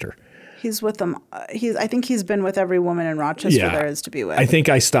Rochester. He's with them. I think he's been with every woman in Rochester there is to be with. I think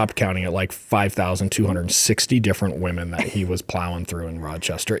I stopped counting at like 5,260 different women that he was plowing through in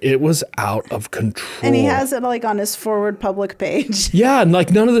Rochester. It was out of control. And he has it like on his forward public page. Yeah, and like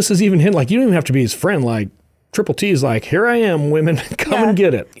none of this is even him. Like, you don't even have to be his friend. Like, Triple T is like, here I am, women, come and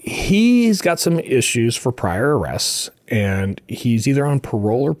get it. He's got some issues for prior arrests, and he's either on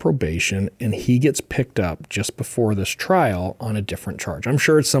parole or probation, and he gets picked up just before this trial on a different charge. I'm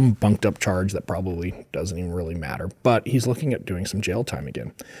sure it's some bunked up charge that probably doesn't even really matter, but he's looking at doing some jail time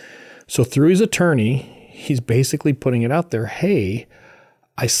again. So through his attorney, he's basically putting it out there, hey,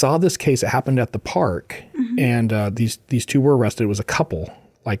 I saw this case. It happened at the park, and these two were arrested. It was a couple.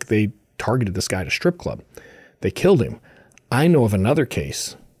 Like, they targeted this guy at a strip club. They killed him. I know of another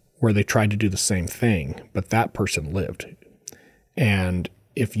case where they tried to do the same thing, but that person lived. And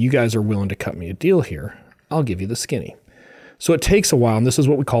if you guys are willing to cut me a deal here, I'll give you the skinny. So it takes a while, and this is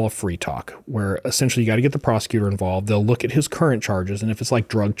what we call a free talk, where essentially you got to get the prosecutor involved. They'll look at his current charges, and if it's like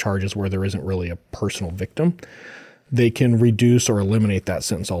drug charges where there isn't really a personal victim, they can reduce or eliminate that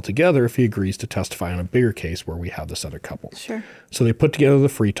sentence altogether if he agrees to testify on a bigger case where we have this other couple. Sure. So they put together the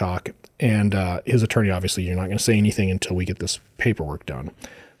free talk, and his attorney, obviously, you're not going to say anything until we get this paperwork done.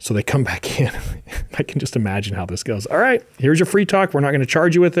 So they come back in. I can just imagine how this goes. All right, here's your free talk. We're not going to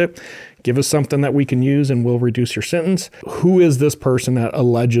charge you with it. Give us something that we can use and we'll reduce your sentence. Who is this person that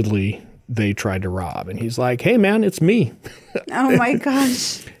allegedly they tried to rob? And he's like, hey, man, it's me. Oh my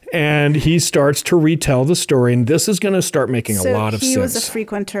gosh. And he starts to retell the story, and this is going to start making a lot of sense. He was a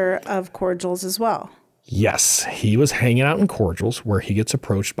frequenter of cordials as well. Yes, he was hanging out in cordials where he gets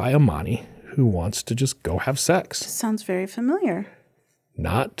approached by Amani, who wants to just go have sex. Sounds very familiar.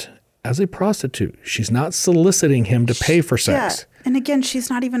 Not as a prostitute. She's not soliciting him to pay for sex. Yeah. And again, she's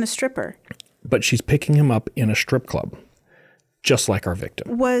not even a stripper. But she's picking him up in a strip club, just like our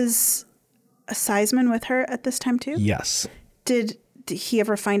victim. Was a Seisman with her at this time too? Yes. Did he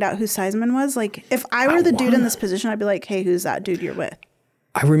ever find out who Seisman was? Like, if I were the dude in this position, I'd be like, hey, who's that dude you're with?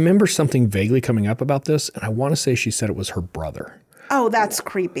 I remember something vaguely coming up about this, and I want to say she said it was her brother. Oh, that's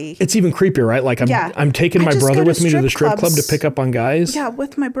creepy. It's even creepier, right? Like, I'm taking I my just brother go to with me to the strip club to clubs. pick up on guys. Yeah,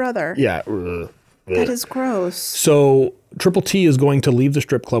 with my brother. Yeah. That is gross. So Triple T is going to leave the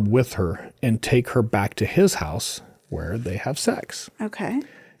strip club with her and take her back to his house where they have sex. Okay.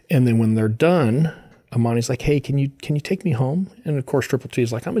 And then when they're done, Amani's like, hey, can you take me home? And of course, Triple T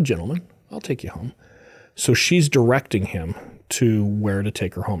is like, I'm a gentleman. I'll take you home. So she's directing him to where to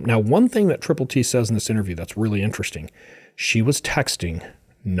take her home. Now, one thing that Triple T says in this interview that's really interesting, she was texting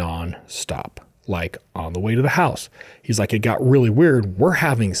nonstop, like on the way to the house. He's like, it got really weird. We're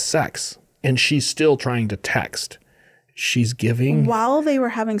having sex and she's still trying to text. She's giving... While they were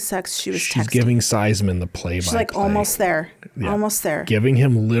having sex, she's texting. Giving Seisman the play-by-play. She's like, almost there. Yeah. Almost there. Giving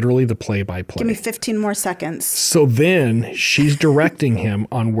him literally the play-by-play. Give me 15 more seconds. So then she's directing him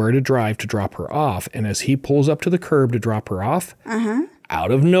on where to drive to drop her off. And as he pulls up to the curb to drop her off,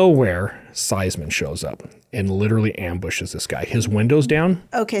 out of nowhere, Seisman shows up and literally ambushes this guy. His window's down.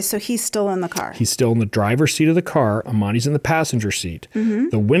 Okay, so he's still in the car. He's still in the driver's seat of the car. Amani's in the passenger seat.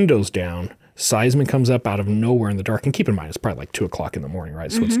 The window's down. Seisman comes up out of nowhere in the dark. And keep in mind, it's probably like 2 o'clock in the morning,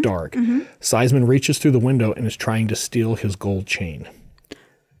 right? So it's dark. Seisman reaches through the window and is trying to steal his gold chain.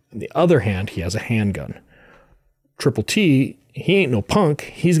 On the other hand, he has a handgun. Triple T, he ain't no punk.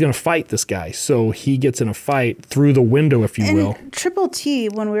 He's going to fight this guy. So he gets in a fight through the window, if you will. Triple T,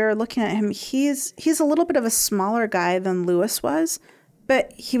 when we were looking at him, he's a little bit of a smaller guy than Lewis was.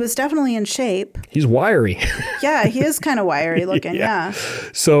 But he was definitely in shape. He's wiry. Yeah, he is kind of wiry looking, yeah.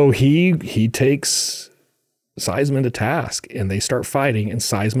 So he takes Seisman to task, and they start fighting, and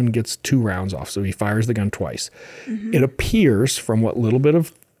Seisman gets 2 rounds off, so he fires the gun twice. It appears, from what little bit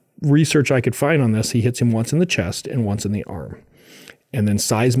of research I could find on this, he hits him once in the chest and once in the arm. And then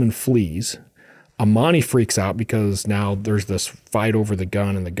Seisman flees. Amani freaks out because now there's this fight over the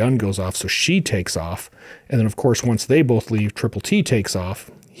gun and the gun goes off. So she takes off. And then, of course, once they both leave, Triple T takes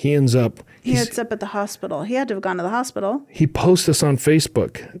off. He ends up... He ends up at the hospital. He had to have gone to the hospital. He posts this on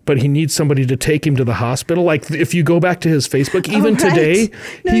Facebook, but he needs somebody to take him to the hospital. Like, if you go back to his Facebook, even today,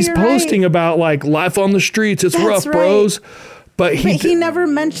 he's posting about, like, life on the streets. It's rough, bros. But he never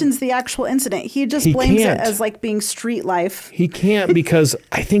mentions the actual incident. He just blames it as like being street life. He can't because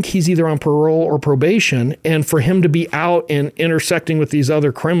I think he's either on parole or probation. And for him to be out and intersecting with these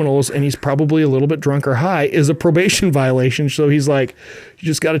other criminals, and he's probably a little bit drunk or high, is a probation violation. So he's like, you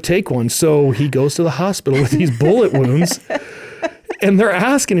just got to take one. So he goes to the hospital with these bullet wounds. And they're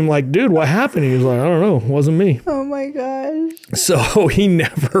asking him like, dude, what happened? He's like, I don't know. It wasn't me. Oh my gosh. So he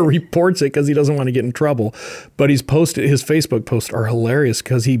never reports it because he doesn't want to get in trouble. But his Facebook posts are hilarious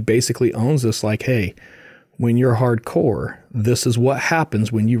because he basically owns this like, hey, when you're hardcore, this is what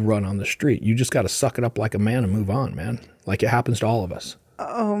happens when you run on the street. You just got to suck it up like a man and move on, man. Like it happens to all of us.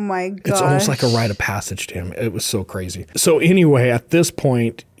 Oh my gosh. It's almost like a rite of passage to him. It was so crazy. So anyway, at this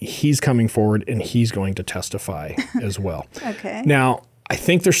point, he's coming forward and he's going to testify as well. Okay. Now, I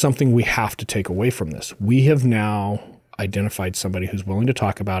think there's something we have to take away from this. We have now identified somebody who's willing to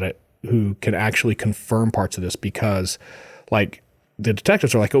talk about it, who can actually confirm parts of this because, like, the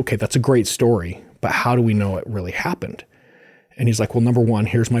detectives are like, okay, that's a great story, but how do we know it really happened? And he's like, well, number one,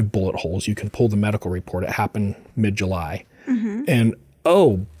 here's my bullet holes. You can pull the medical report. It happened mid-July. And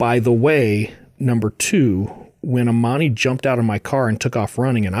oh, by the way, number two, when Amani jumped out of my car and took off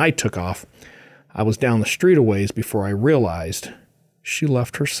running and I took off, I was down the street a ways before I realized she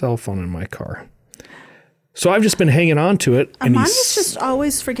left her cell phone in my car. So I've just been hanging on to it. And Amani's just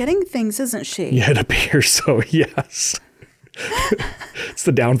always forgetting things, isn't she? Yeah, it appears so, yes. It's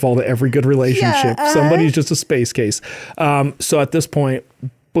the downfall to every good relationship. Yeah, Somebody's just a space case. So at this point,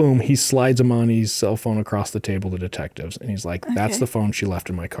 boom, he slides Amani's cell phone across the table to detectives. And he's like, that's the phone she left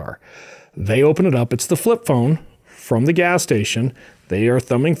in my car. They open it up. It's the flip phone from the gas station. They are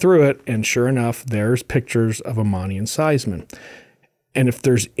thumbing through it. And sure enough, there's pictures of Amani and Seisman. And if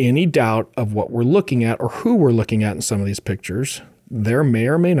there's any doubt of what we're looking at or who we're looking at in some of these pictures, there may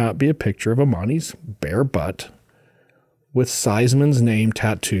or may not be a picture of Amani's bare butt with Seisman's name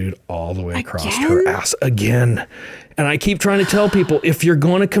tattooed all the way across her ass again. And I keep trying to tell people, if you're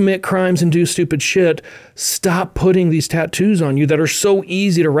going to commit crimes and do stupid shit, stop putting these tattoos on you that are so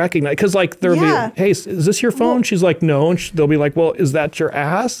easy to recognize. Because like they'll be, hey, is this your phone? She's like, no. And they'll be like, well, is that your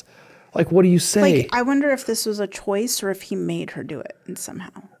ass? Like, what do you say? Like, I wonder if this was a choice or if he made her do it and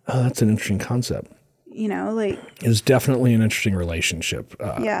somehow. Oh, that's an interesting concept. You know, like. It's definitely an interesting relationship.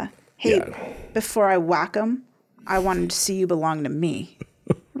 Yeah. Hey, before I whack him, I wanted to see you belong to me.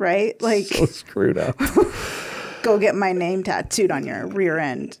 Right? Like. So screwed up. Go get my name tattooed on your rear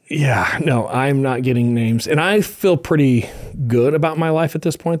end. Yeah, no, I'm not getting names. And I feel pretty good about my life at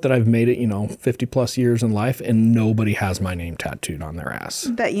this point that I've made it, 50 plus years in life and nobody has my name tattooed on their ass.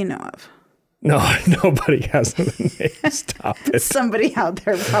 That you know of. No, nobody has the name. Stop it. Somebody out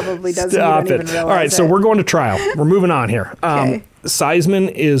there probably doesn't even realize it. All right, so we're going to trial. We're moving on here. Okay.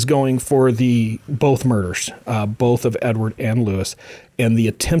 Seisman is going for both murders, both of Edward and Lewis, and the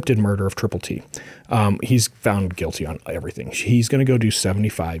attempted murder of Triple T. He's found guilty on everything. He's going to go do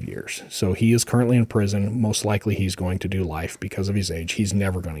 75 years. So he is currently in prison. Most likely he's going to do life because of his age. He's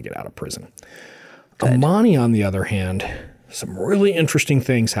never going to get out of prison. Good. Amani, on the other hand, some really interesting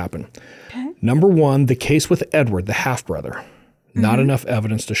things happen. Okay. Number one, the case with Edward, the half-brother. Not enough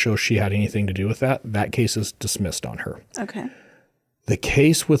evidence to show she had anything to do with that. That case is dismissed on her. Okay. The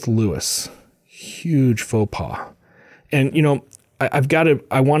case with Lewis, huge faux pas. And, you know,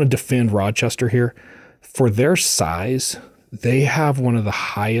 I want to defend Rochester here. For their size, they have one of the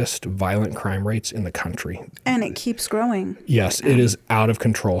highest violent crime rates in the country. And it keeps growing. Yes, it is out of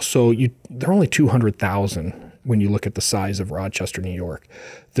control. So they're only 200,000 when you look at the size of Rochester, New York.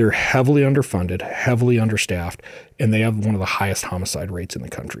 They're heavily underfunded, heavily understaffed, and they have one of the highest homicide rates in the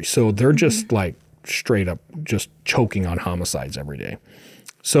country. So they're just like straight up just choking on homicides every day.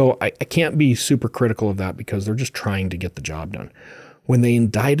 So I can't be super critical of that because they're just trying to get the job done. When they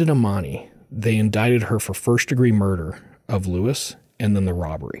indicted Amani, they indicted her for first-degree murder of Lewis and then the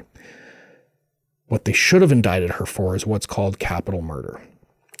robbery. What they should have indicted her for is what's called capital murder.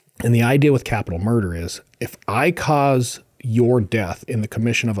 And the idea with capital murder is if I cause your death in the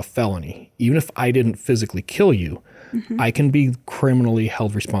commission of a felony, even if I didn't physically kill you, I can be criminally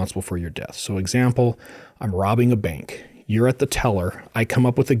held responsible for your death. So example, I'm robbing a bank. You're at the teller. I come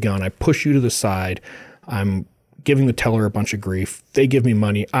up with a gun. I push you to the side. I'm giving the teller a bunch of grief. They give me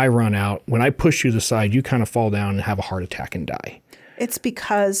money. I run out. When I push you to the side, you kind of fall down and have a heart attack and die. It's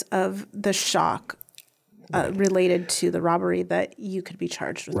because of the shock related to the robbery that you could be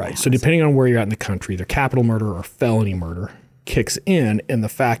charged with. Right. So depending on where you're at in the country, either capital murder or felony murder kicks in. And the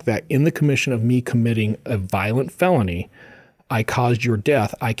fact that in the commission of me committing a violent felony, I caused your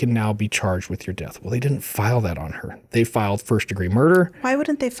death, I can now be charged with your death. Well, they didn't file that on her. They filed first-degree murder. Why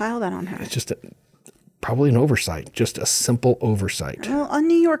wouldn't they file that on her? It's just probably an oversight, just a simple oversight. Well,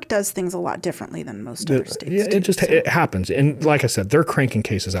 New York does things a lot differently than most other states. Yeah, it happens. And like I said, they're cranking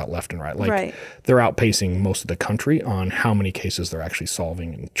cases out left and right. Like they're outpacing most of the country on how many cases they're actually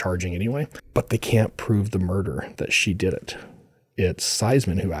solving and charging anyway. But they can't prove the murder that she did it. It's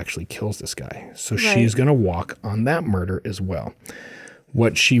Seisman who actually kills this guy. So she's going to walk on that murder as well.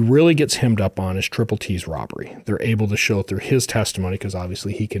 What she really gets hemmed up on is Triple T's robbery. They're able to show through his testimony, because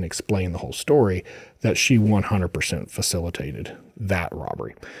obviously he can explain the whole story, that she 100% facilitated that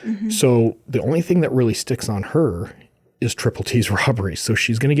robbery. So the only thing that really sticks on her is Triple T's robbery. So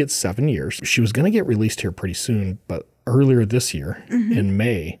she's going to get 7 years. She was going to get released here pretty soon, but earlier this year, in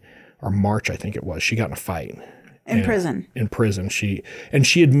May or March, I think it was, she got in a fight. In prison. In prison. She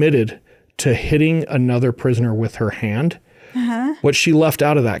admitted to hitting another prisoner with her hand. What she left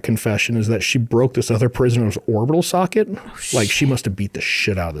out of that confession is that she broke this other prisoner's orbital socket. Like she must have beat the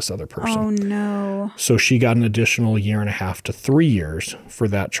shit out of this other person. Oh, no. So she got an additional 1.5 to 3 years for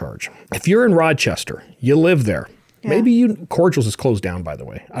that charge. If you're in Rochester, you live there. Yeah. Maybe Cordials is closed down, by the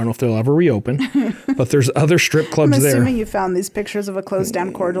way. I don't know if they'll ever reopen, but there's other strip clubs there. I'm assuming you found these pictures of a closed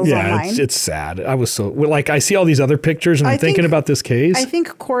down Cordials online. Yeah, it's sad. I was I see all these other pictures and I'm thinking about this case. I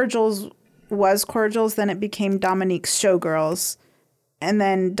think Cordials was Cordials, then it became Dominique's Showgirls. And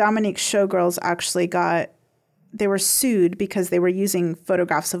then Dominique's Showgirls actually they were sued because they were using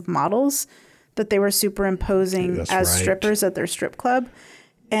photographs of models that they were superimposing as strippers at their strip club.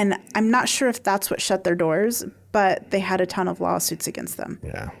 And I'm not sure if that's what shut their doors, but they had a ton of lawsuits against them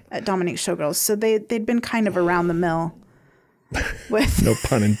at Dominique's Showgirls. So they'd been kind of around the mill with no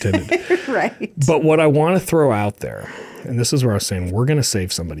pun intended. Right. But what I want to throw out there, and this is where I was saying we're going to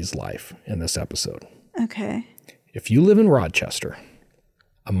save somebody's life in this episode. Okay. If you live in Rochester,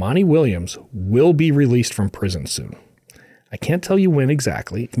 Amani Williams will be released from prison soon. I can't tell you when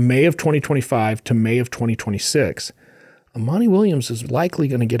exactly. May of 2025 to May of 2026. Amani Williams is likely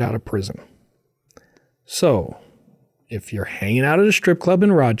going to get out of prison. So, if you're hanging out at a strip club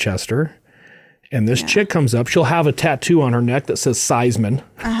in Rochester and this chick comes up, she'll have a tattoo on her neck that says Seisman.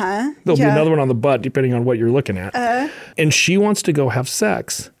 There'll be another one on the butt, depending on what you're looking at. And she wants to go have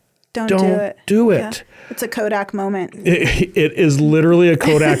sex. Don't do it. Yeah. It's a Kodak moment. It is literally a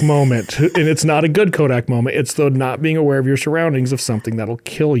Kodak moment. And it's not a good Kodak moment. It's the not being aware of your surroundings of something that'll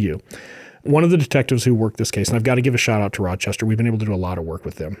kill you. One of the detectives who worked this case, and I've got to give a shout out to Rochester. We've been able to do a lot of work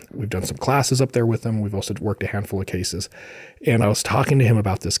with them. We've done some classes up there with them. We've also worked a handful of cases. And I was talking to him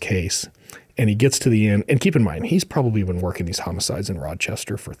about this case, and he gets to the end. And keep in mind, he's probably been working these homicides in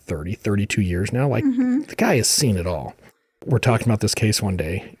Rochester for 32 years now. Like, the guy has seen it all. We're talking about this case one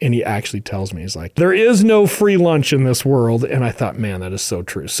day, and he actually tells me, he's like, there is no free lunch in this world. And I thought, man, that is so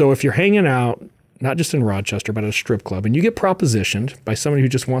true. So if you're hanging out, not just in Rochester, but at a strip club, and you get propositioned by somebody who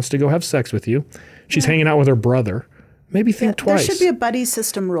just wants to go have sex with you, she's hanging out with her brother, maybe think twice. There should be a buddy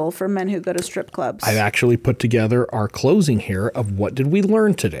system rule for men who go to strip clubs. I've actually put together our closing here of what did we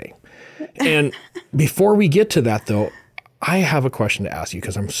learn today. And before we get to that, though, I have a question to ask you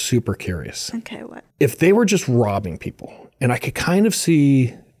because I'm super curious. Okay, what? If they were just robbing people, and I could kind of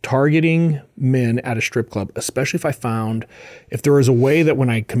see targeting men at a strip club, especially if there is a way that when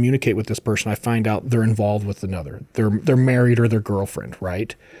I communicate with this person, I find out they're involved with another, they're married or their girlfriend,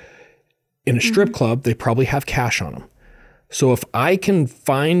 right? In a strip club, they probably have cash on them. So if I can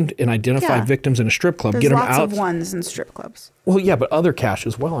find and identify victims in a strip club, There's get them lots out. of ones in strip clubs. Well, yeah, but other cash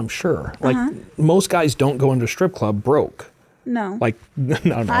as well, I'm sure. Like most guys don't go into a strip club broke. No. Like, no, I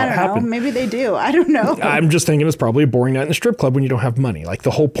don't know. happened. Maybe they do. I don't know. I'm just thinking it's probably a boring night in the strip club when you don't have money. Like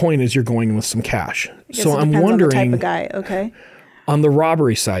the whole point is you're going in with some cash. So I'm wondering, on the type of guy. Okay. On the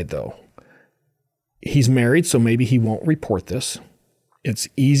robbery side though, he's married, so maybe he won't report this. It's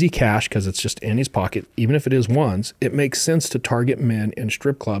easy cash because it's just in his pocket. Even if it is ones, it makes sense to target men in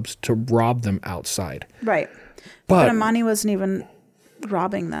strip clubs to rob them outside. Right. But Imani wasn't even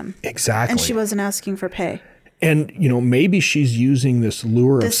robbing them. Exactly. And she wasn't asking for pay. And, maybe she's using this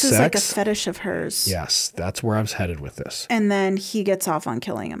lure of sex. This is like a fetish of hers. Yes, that's where I was headed with this. And then he gets off on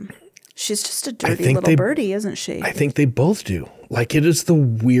killing him. She's just a dirty little birdie, isn't she? I think they both do. Like, it is the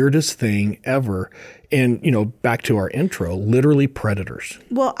weirdest thing ever. And, back to our intro, literally predators.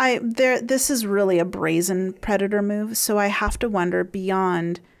 Well, this is really a brazen predator move. So I have to wonder,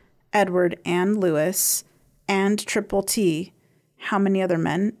 beyond Edward and Lewis and Triple T, how many other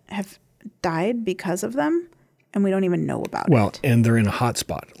men have died because of them? And we don't even know about it. Well, and they're in a hot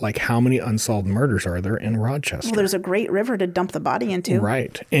spot. Like, how many unsolved murders are there in Rochester? Well, there's a great river to dump the body into.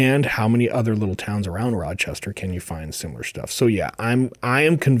 Right. And how many other little towns around Rochester can you find similar stuff? So, yeah, I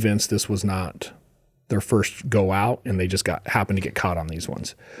am convinced this was not their first go out, and they just happened to get caught on these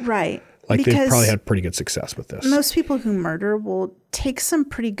ones. Right. Like, they probably had pretty good success with this. Most people who murder will take some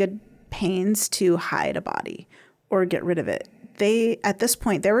pretty good pains to hide a body or get rid of it. At this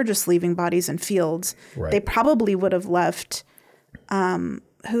point, they were just leaving bodies in fields. Right. They probably would have left,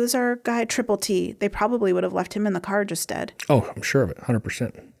 who's our guy, Triple T? They probably would have left him in the car just dead. Oh, I'm sure of it,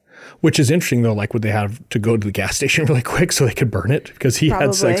 100%. Which is interesting, though. Like, would they have to go to the gas station really quick so they could burn it? Because he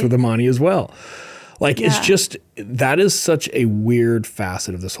had sex with Imani as well. Like, it's just, that is such a weird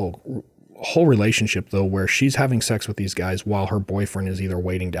facet of this whole relationship, though, where she's having sex with these guys while her boyfriend is either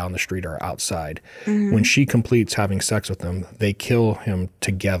waiting down the street or outside. Mm-hmm. When she completes having sex with them, they kill him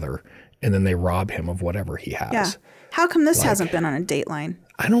together, and then they rob him of whatever he has. Yeah. How come this hasn't been on a Dateline?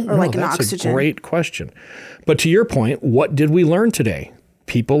 I don't know. Like That's an Oxygen? A great question. But to your point, what did we learn today?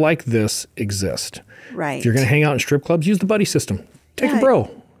 People like this exist. Right. If you're going to hang out in strip clubs, use the buddy system. Take a bro.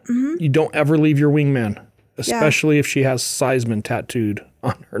 Mm-hmm. You don't ever leave your wingman, especially if she has Seisman tattooed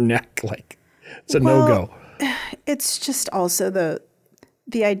on her neck. Like, it's a no-go. It's just also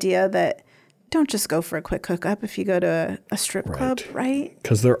the idea that don't just go for a quick hookup if you go to a strip club, right?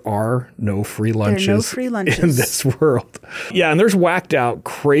 Because there are no free lunches. There are no free lunches in this world. Yeah, and there's whacked out,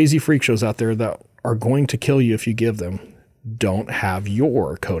 crazy freak shows out there that are going to kill you if you give them. Don't have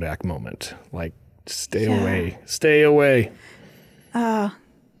your Kodak moment. Like, stay away. Stay away.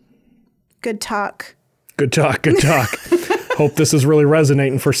 Good talk. Good talk. Good talk. Hope this is really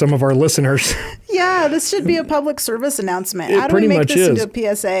resonating for some of our listeners. Yeah, this should be a public service announcement. It How do pretty we make much this is. into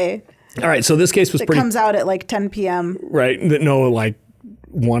a PSA? All right, so this case was It comes out at like 10 p.m. Right. No, like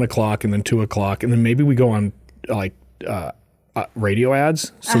 1 o'clock and then 2 o'clock. And then maybe we go on like radio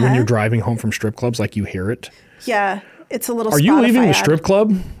ads. So when you're driving home from strip clubs, like you hear it. Yeah, it's a little Are you Spotify leaving the ad. strip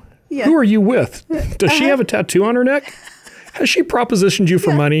club? Yeah. Who are you with? Does she have a tattoo on her neck? Has she propositioned you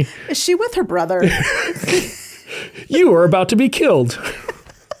for money? Is she with her brother? You are about to be killed.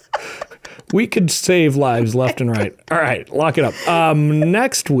 We could save lives left and right. All right, lock it up.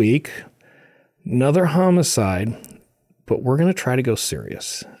 Next week, another homicide, but we're going to try to go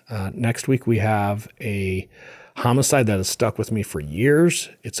serious. Next week, we have a homicide that has stuck with me for years.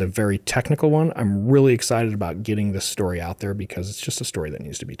 It's a very technical one. I'm really excited about getting this story out there because it's just a story that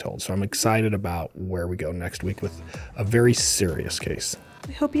needs to be told. So I'm excited about where we go next week with a very serious case.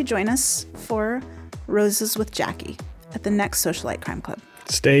 We hope you join us for Roses with Jackie at the next Socialite Crime Club.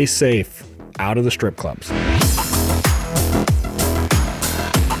 Stay safe out of the strip clubs.